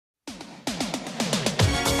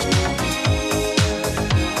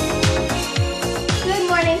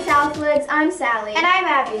Southwoods. I'm Sally. And I'm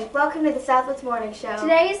Abby. Welcome to the Southwoods Morning Show.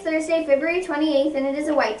 Today is Thursday, February 28th, and it is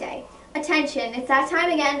a white day. Attention, it's that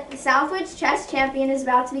time again. The Southwoods Chess Champion is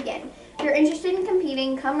about to begin. If you're interested in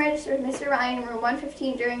competing, come register with Mr. Ryan in room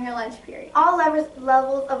 115 during your lunch period. All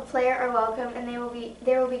levels of player are welcome, and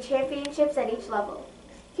there will be championships at each level.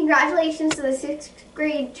 Congratulations to the 6th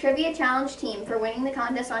grade Trivia Challenge team for winning the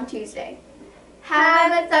contest on Tuesday.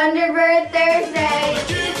 Have a Thunderbird Thursday!